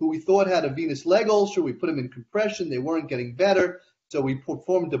patient who we thought had a venous leg ulcer. We put them in compression. They weren't getting better, so we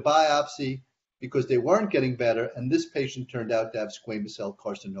performed a biopsy because they weren't getting better, and this patient turned out to have squamous cell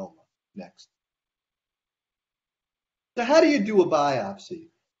carcinoma. Next. So how do you do a biopsy?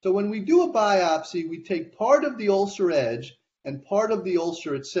 So when we do a biopsy, we take part of the ulcer edge and part of the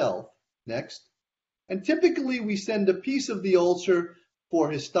ulcer itself. Next. And typically we send a piece of the ulcer for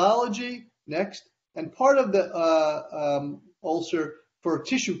histology. Next. And part of the ulcer for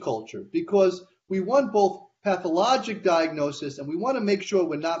tissue culture, because we want both pathologic diagnosis and we want to make sure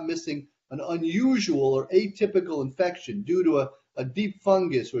we're not missing an unusual or atypical infection due to a deep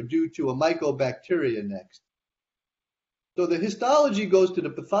fungus or due to a mycobacteria. Next. So the histology goes to the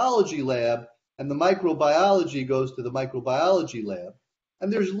pathology lab and the microbiology goes to the microbiology lab.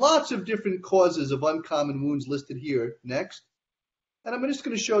 And there's lots of different causes of uncommon wounds listed here. Next. And I'm just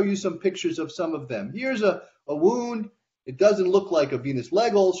going to show you some pictures of some of them. Here's a wound. It doesn't look like a venous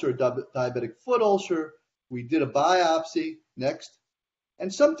leg ulcer, a diabetic foot ulcer. We did a biopsy. Next.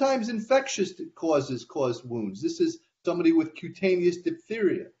 And sometimes infectious causes cause wounds. This is somebody with cutaneous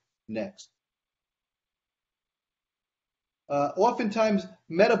diphtheria. Next. Oftentimes,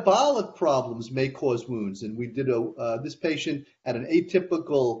 metabolic problems may cause wounds, and we did this patient had an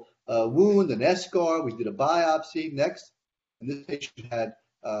atypical wound, an eschar. We did a biopsy. Next. And this patient had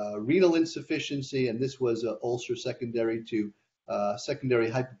renal insufficiency, and this was an ulcer secondary to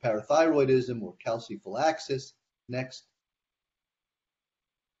secondary hyperparathyroidism or calciphylaxis. Next.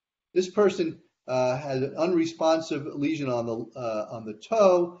 This person had an unresponsive lesion on the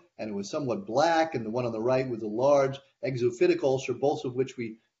toe, and it was somewhat black, and the one on the right was a large exophytic ulcer, both of which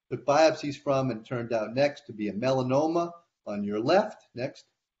we took biopsies from and turned out next to be a melanoma on your left, next,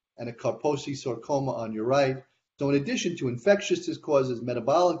 and a Kaposi sarcoma on your right. So in addition to infectious causes,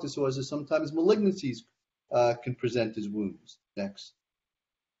 metabolic disorders, sometimes malignancies can present as wounds. Next.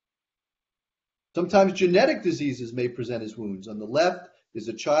 Sometimes genetic diseases may present as wounds. On the left is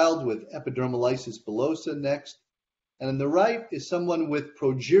a child with epidermolysis bullosa. Next. And on the right is someone with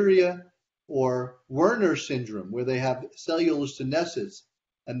progeria or Werner syndrome, where they have cellular senescence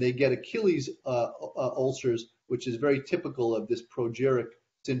and they get Achilles ulcers, which is very typical of this progeric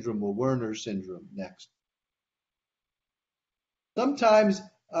syndrome or Werner syndrome. Next. Sometimes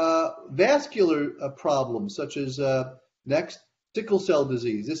vascular problems, such as next, sickle cell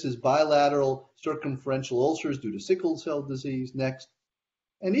disease. This is bilateral circumferential ulcers due to sickle cell disease. Next.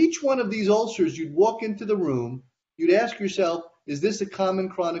 And each one of these ulcers, you'd walk into the room, you'd ask yourself, is this a common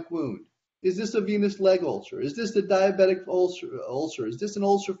chronic wound? Is this a venous leg ulcer? Is this a diabetic ulcer? Is this an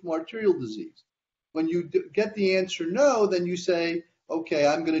ulcer from arterial disease? When you get the answer no, then you say, okay,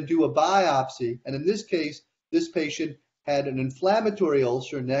 I'm going to do a biopsy. And in this case, this patient had an inflammatory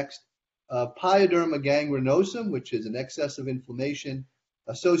ulcer. Next, pyoderma gangrenosum, which is an excess of inflammation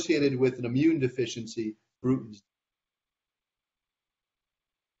associated with an immune deficiency, Bruton's.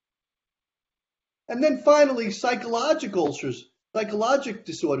 And then finally, psychologic ulcers. Psychologic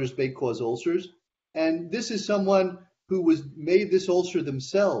disorders may cause ulcers. And this is someone who made this ulcer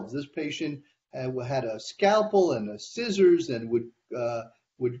themselves. This patient had a scalpel and a scissors and would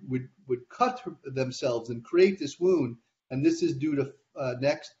cut themselves and create this wound. And this is due to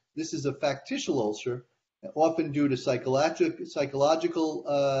this is a factitial ulcer, often due to psychological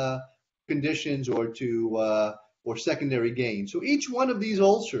conditions or secondary gain. So each one of these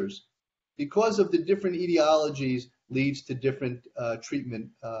ulcers, because of the different etiologies, leads to different treatment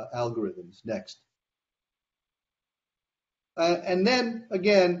algorithms. Next. And then,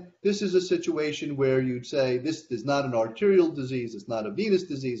 again, this is a situation where you'd say, this is not an arterial disease, it's not a venous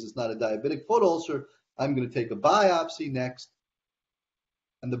disease, it's not a diabetic foot ulcer. I'm going to take a biopsy next.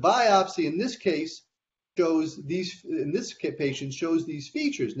 And the biopsy in this case patient shows these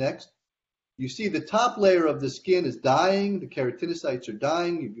features. Next. You see the top layer of the skin is dying, the keratinocytes are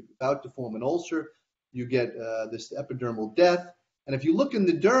dying, you're about to form an ulcer, you get this epidermal death. And if you look in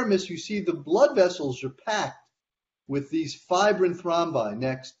the dermis, you see the blood vessels are packed with these fibrin thrombi.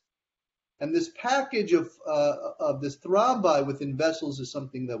 Next. And this package of this thrombi within vessels is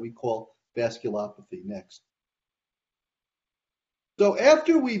something that we call vasculopathy. Next. So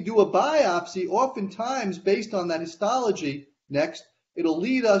after we do a biopsy, oftentimes based on that histology, next, it'll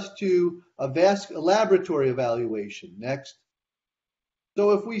lead us to a laboratory evaluation. Next.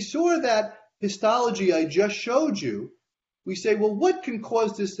 So if we saw that histology I just showed you, we say, well, what can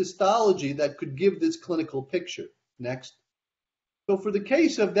cause this histology that could give this clinical picture? Next. So for the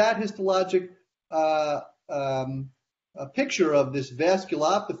case of that histologic picture of this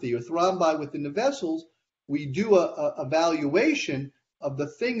vasculopathy or thrombi within the vessels, we do a evaluation of the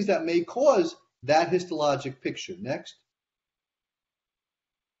things that may cause that histologic picture. Next.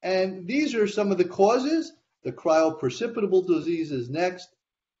 And these are some of the causes, the cryoprecipitable diseases. Next.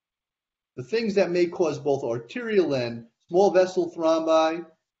 The things that may cause both arterial and small vessel thrombi,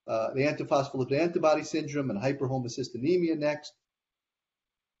 the antiphospholipid antibody syndrome and hyperhomocystinemia. Next.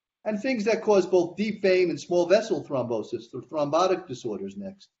 And things that cause both deep vein and small vessel thrombosis, or thrombotic disorders.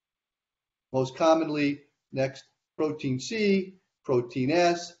 Next. Most commonly, next, protein C, protein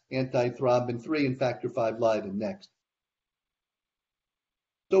S, antithrombin 3, and factor V Leiden. Next.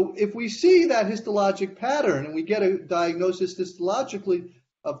 So if we see that histologic pattern and we get a diagnosis histologically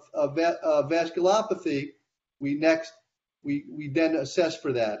of vasculopathy, we then assess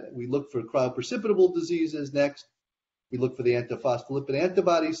for that. We look for cryoprecipitable diseases. Next. We look for the antiphospholipid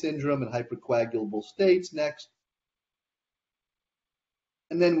antibody syndrome and hypercoagulable states. Next.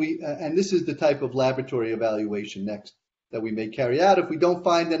 And then and this is the type of laboratory evaluation next that we may carry out. If we don't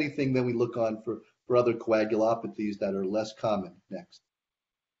find anything, then we look on for other coagulopathies that are less common. Next.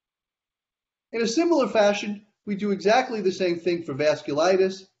 In a similar fashion, we do exactly the same thing for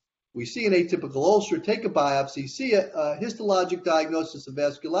vasculitis. We see an atypical ulcer, take a biopsy, see a histologic diagnosis of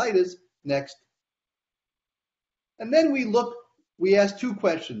vasculitis. Next. And then we ask two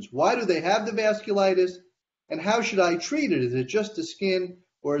questions. Why do they have the vasculitis? And how should I treat it? Is it just the skin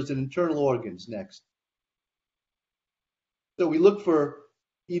or is it internal organs? Next. So we look for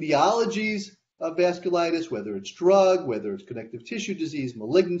etiologies of vasculitis, whether it's drug, whether it's connective tissue disease,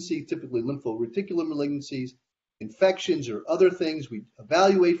 malignancy, typically lymphoreticular malignancies, infections, or other things. We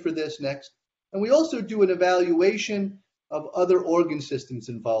evaluate for this. Next. And we also do an evaluation of other organ systems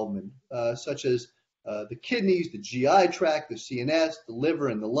involvement, such as the kidneys, the GI tract, the CNS, the liver,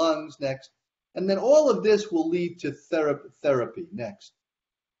 and the lungs. Next. And then all of this will lead to therapy. Next.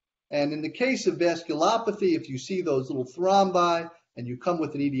 And in the case of vasculopathy, if you see those little thrombi and you come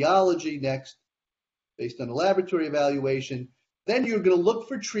with an etiology, next, based on a laboratory evaluation, then you're going to look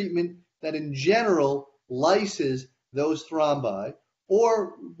for treatment that in general lyses those thrombi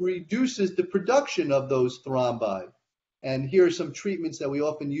or reduces the production of those thrombi. And here are some treatments that we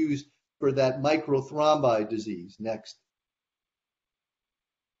often use for that microthrombi disease. Next.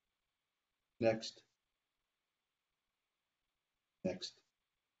 Next. Next.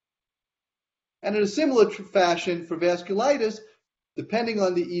 And in a similar fashion for vasculitis, depending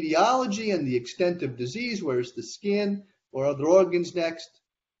on the etiology and the extent of disease, whether it's the skin or other organs. Next.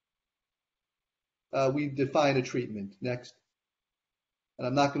 We define a treatment. Next. And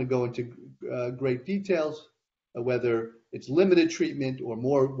I'm not going to go into great details whether it's limited treatment or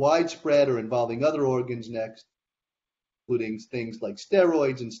more widespread or involving other organs. Next. Including things like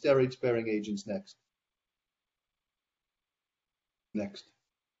steroids and steroid-sparing agents. Next. Next.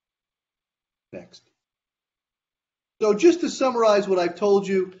 Next. So just to summarize what I've told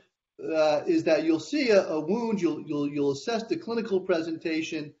you is that you'll see a wound, you'll assess the clinical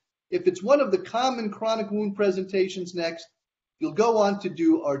presentation. If it's one of the common chronic wound presentations, next, You'll go on to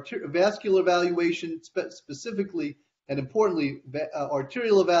do vascular evaluation, specifically and importantly,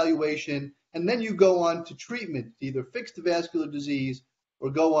 arterial evaluation, and then you go on to treatment, to either fix the vascular disease or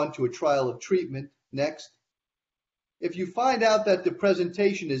go on to a trial of treatment. Next. If you find out that the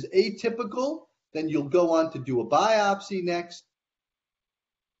presentation is atypical, then you'll go on to do a biopsy next,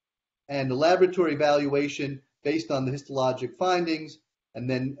 and the laboratory evaluation based on the histologic findings. And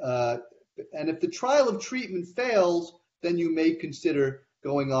then, and if the trial of treatment fails, then you may consider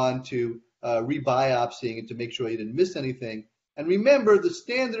going on to rebiopsying it to make sure you didn't miss anything. And remember, the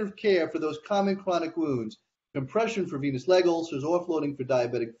standard of care for those common chronic wounds, compression for venous leg ulcers, offloading for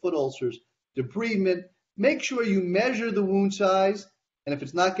diabetic foot ulcers, debridement, make sure you measure the wound size, and if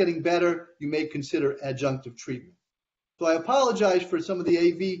it's not getting better, you may consider adjunctive treatment. So I apologize for some of the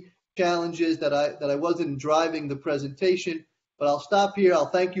AV challenges that I wasn't driving the presentation, but I'll stop here. I'll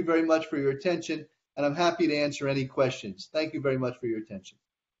thank you very much for your attention, and I'm happy to answer any questions. Thank you very much for your attention.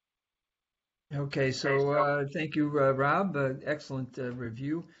 Okay, so thank you, Rob. Excellent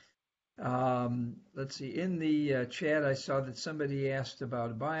review. Let's see. In the chat, I saw that somebody asked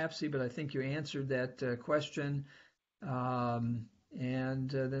about a biopsy, but I think you answered that question. And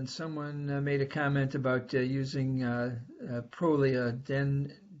then someone made a comment about using Prolia,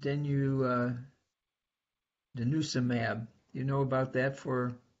 denosumab. You know about that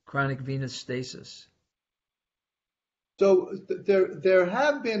for chronic venous stasis? So there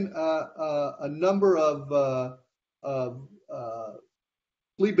have been a number of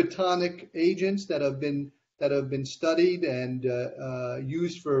phlebotomic agents that have been studied and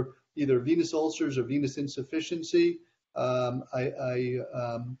used for either venous ulcers or venous insufficiency. Among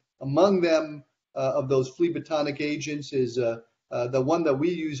them, of those phlebotomic agents, is the one that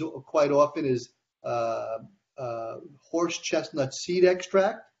we use quite often is horse chestnut seed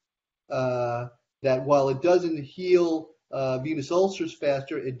extract. That while it doesn't heal venous ulcers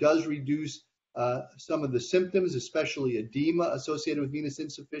faster, it does reduce some of the symptoms, especially edema associated with venous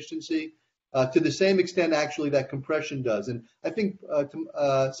insufficiency, to the same extent actually that compression does. And I think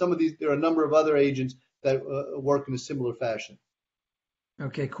some of these, there are a number of other agents that work in a similar fashion.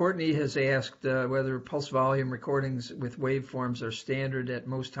 Okay, Courtney has asked whether pulse volume recordings with waveforms are standard at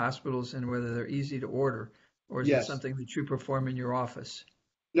most hospitals and whether they're easy to order, or is it something that you perform in your office?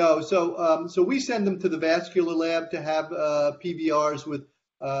 No, so we send them to the vascular lab to have PVRs with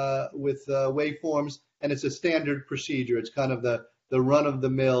waveforms, and it's a standard procedure. It's kind of the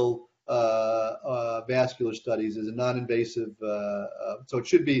run-of-the-mill vascular studies is a non-invasive. So it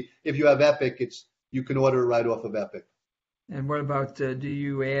should be, if you have Epic, you can order right off of Epic. And what about, do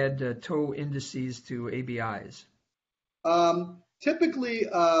you add toe indices to ABIs? Typically,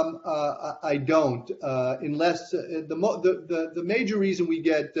 I don't, unless the major reason we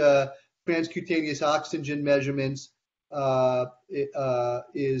get transcutaneous oxygen measurements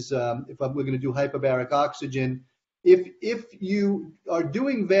is if we're going to do hyperbaric oxygen. If you are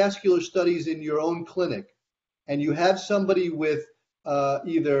doing vascular studies in your own clinic and you have somebody with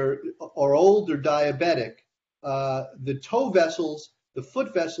either or old or diabetic, the toe vessels, the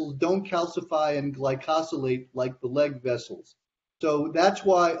foot vessels don't calcify and glycosylate like the leg vessels. So that's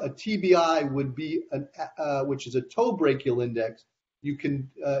why a TBI would be which is a toe brachial index. You can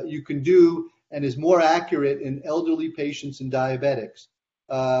do and is more accurate in elderly patients and diabetics,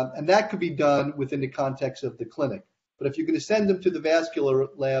 and that could be done within the context of the clinic. But if you're going to send them to the vascular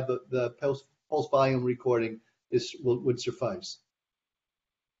lab, the pulse volume recording would suffice.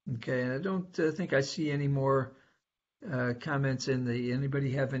 Okay, and I don't think I see any more comments in the.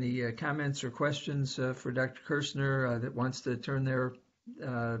 Anybody have any comments or questions for Dr. Kirsner that wants to turn their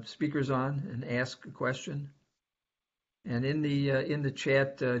speakers on and ask a question? And in the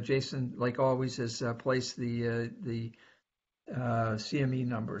chat, Jason, like always, has placed the CME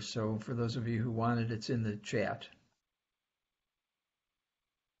number. So for those of you who want it, it's in the chat.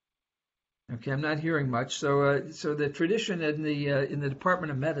 Okay, I'm not hearing much. So the tradition in the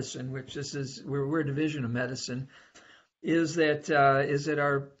Department of Medicine, which we're a division of medicine, is that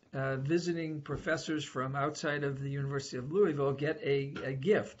our visiting professors from outside of the University of Louisville get a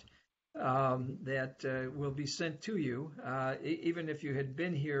gift that will be sent to you. Even if you had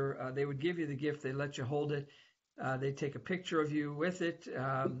been here, they would give you the gift. They let you hold it. They take a picture of you with it.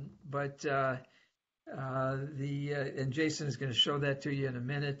 And Jason is going to show that to you in a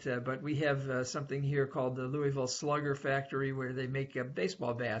minute. But we have something here called the Louisville Slugger Factory, where they make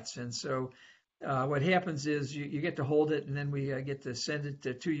baseball bats. And so what happens is you get to hold it, and then we get to send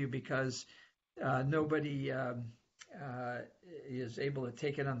it to you because nobody is able to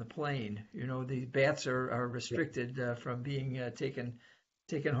take it on the plane. You know, the bats are restricted from being taken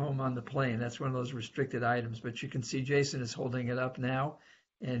taken home on the plane. That's one of those restricted items. But you can see Jason is holding it up now,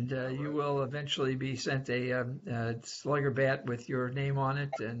 and you will eventually be sent a slugger bat with your name on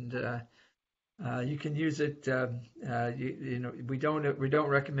it, and you can use it. You know, we don't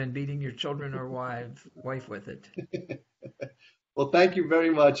recommend beating your children or wife with it. Well, thank you very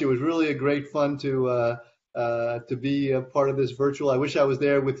much. It was really a great fun to be a part of this virtual. I wish I was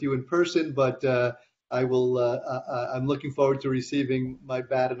there with you in person, but I will. I'm looking forward to receiving my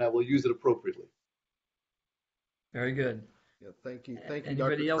bat, and I will use it appropriately. Very good. Yeah, thank you,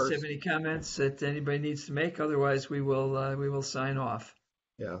 Anybody Dr. else have Kirsner. any comments that anybody needs to make? Otherwise, we will sign off.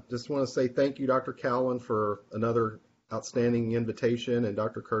 Yeah, just want to say thank you, Dr. Cowan, for another outstanding invitation, and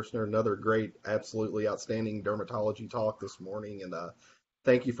Dr. Kirsner, another great, absolutely outstanding dermatology talk this morning. And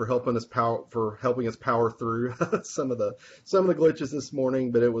thank you for helping us power through some of the glitches this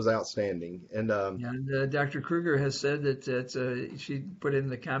morning, but it was outstanding. And Dr. Kruger has said that she put in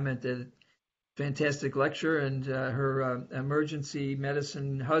the comment that fantastic lecture, and her emergency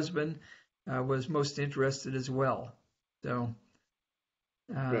medicine husband was most interested as well. So.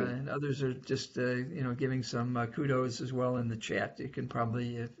 And others are just, giving some kudos as well in the chat. You can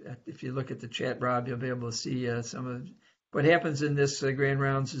probably, if you look at the chat, Rob, you'll be able to see some of what happens in this grand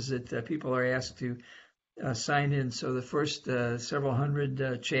rounds is that people are asked to sign in. So the first several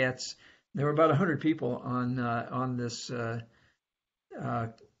hundred chats, there were about 100 people on this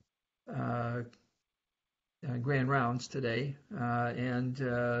grand rounds today, and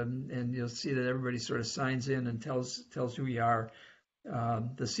you'll see that everybody sort of signs in and tells who you are.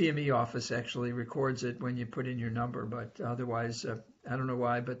 The CME office actually records it when you put in your number, but otherwise, I don't know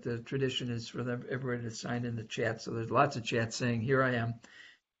why, but the tradition is for everybody to sign in the chat. So there's lots of chats saying here I am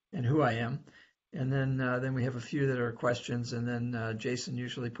and who I am, and then we have a few that are questions, and then Jason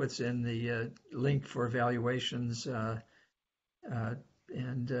usually puts in the link for evaluations, and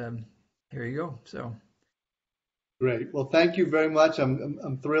here you go. So. Great. Well, thank you very much.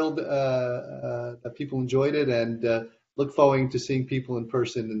 I'm thrilled that people enjoyed it, and look forward to seeing people in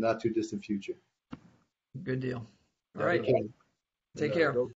person in the not too distant future. Good deal. All right. Okay. Take care.